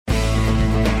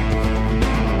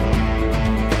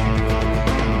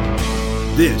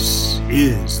This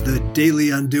is the Daily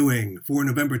Undoing for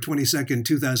November 22nd,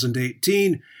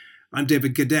 2018. I'm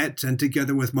David Cadet, and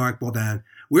together with Mark Baudin,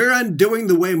 we're undoing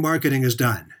the way marketing is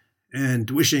done and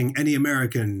wishing any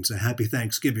Americans a happy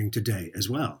Thanksgiving today as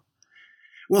well.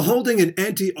 Well, holding an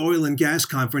anti-oil and gas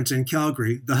conference in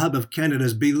Calgary, the hub of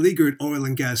Canada's beleaguered oil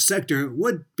and gas sector,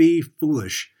 would be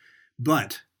foolish.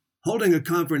 But holding a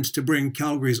conference to bring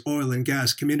Calgary's oil and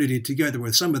gas community together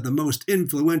with some of the most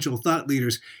influential thought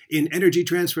leaders in energy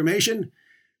transformation,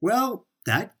 well,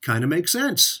 that kind of makes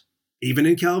sense. Even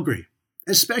in Calgary.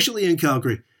 Especially in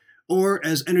Calgary. Or,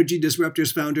 as Energy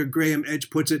Disruptors founder Graham Edge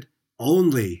puts it,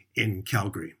 only in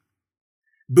Calgary.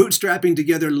 Bootstrapping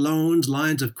together loans,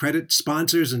 lines of credit,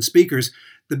 sponsors, and speakers,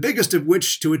 the biggest of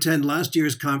which to attend last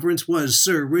year's conference was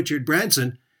Sir Richard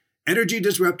Branson, Energy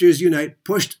Disruptors Unite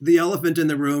pushed the elephant in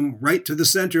the room right to the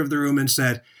center of the room and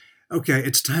said, okay,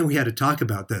 it's time we had to talk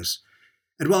about this.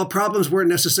 And while problems weren't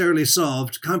necessarily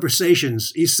solved,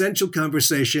 conversations, essential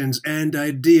conversations, and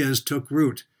ideas took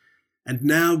root. And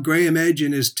now Graham Edge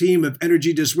and his team of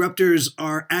Energy Disruptors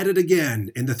are at it again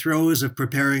in the throes of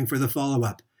preparing for the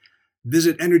follow-up.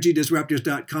 Visit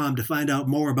EnergyDisruptors.com to find out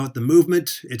more about the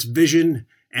movement, its vision,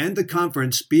 and the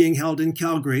conference being held in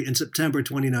Calgary in September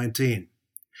 2019.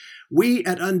 We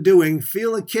at Undoing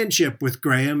feel a kinship with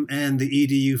Graham and the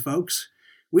EDU folks.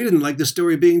 We didn't like the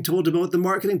story being told about the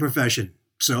marketing profession,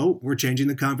 so we're changing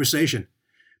the conversation.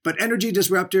 But Energy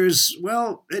Disruptors,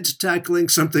 well, it's tackling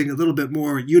something a little bit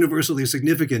more universally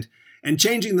significant and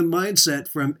changing the mindset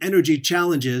from energy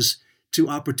challenges to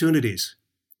opportunities.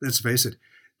 Let's face it,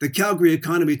 the Calgary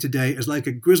economy today is like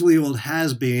a grisly old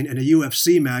has-been in a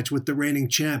UFC match with the reigning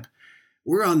champ.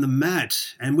 We're on the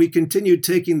mat, and we continue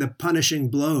taking the punishing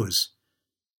blows.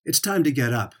 It's time to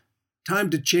get up. Time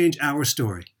to change our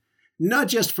story. Not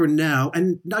just for now,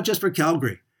 and not just for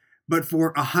Calgary, but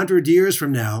for 100 years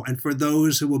from now, and for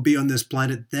those who will be on this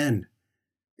planet then.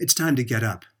 It's time to get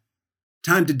up.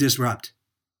 Time to disrupt.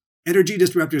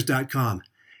 EnergyDisruptors.com.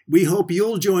 We hope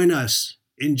you'll join us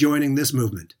in joining this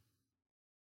movement.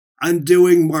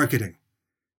 Undoing marketing.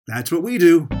 That's what we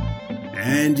do.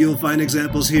 And you'll find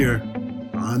examples here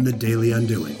on the Daily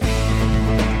Undoing.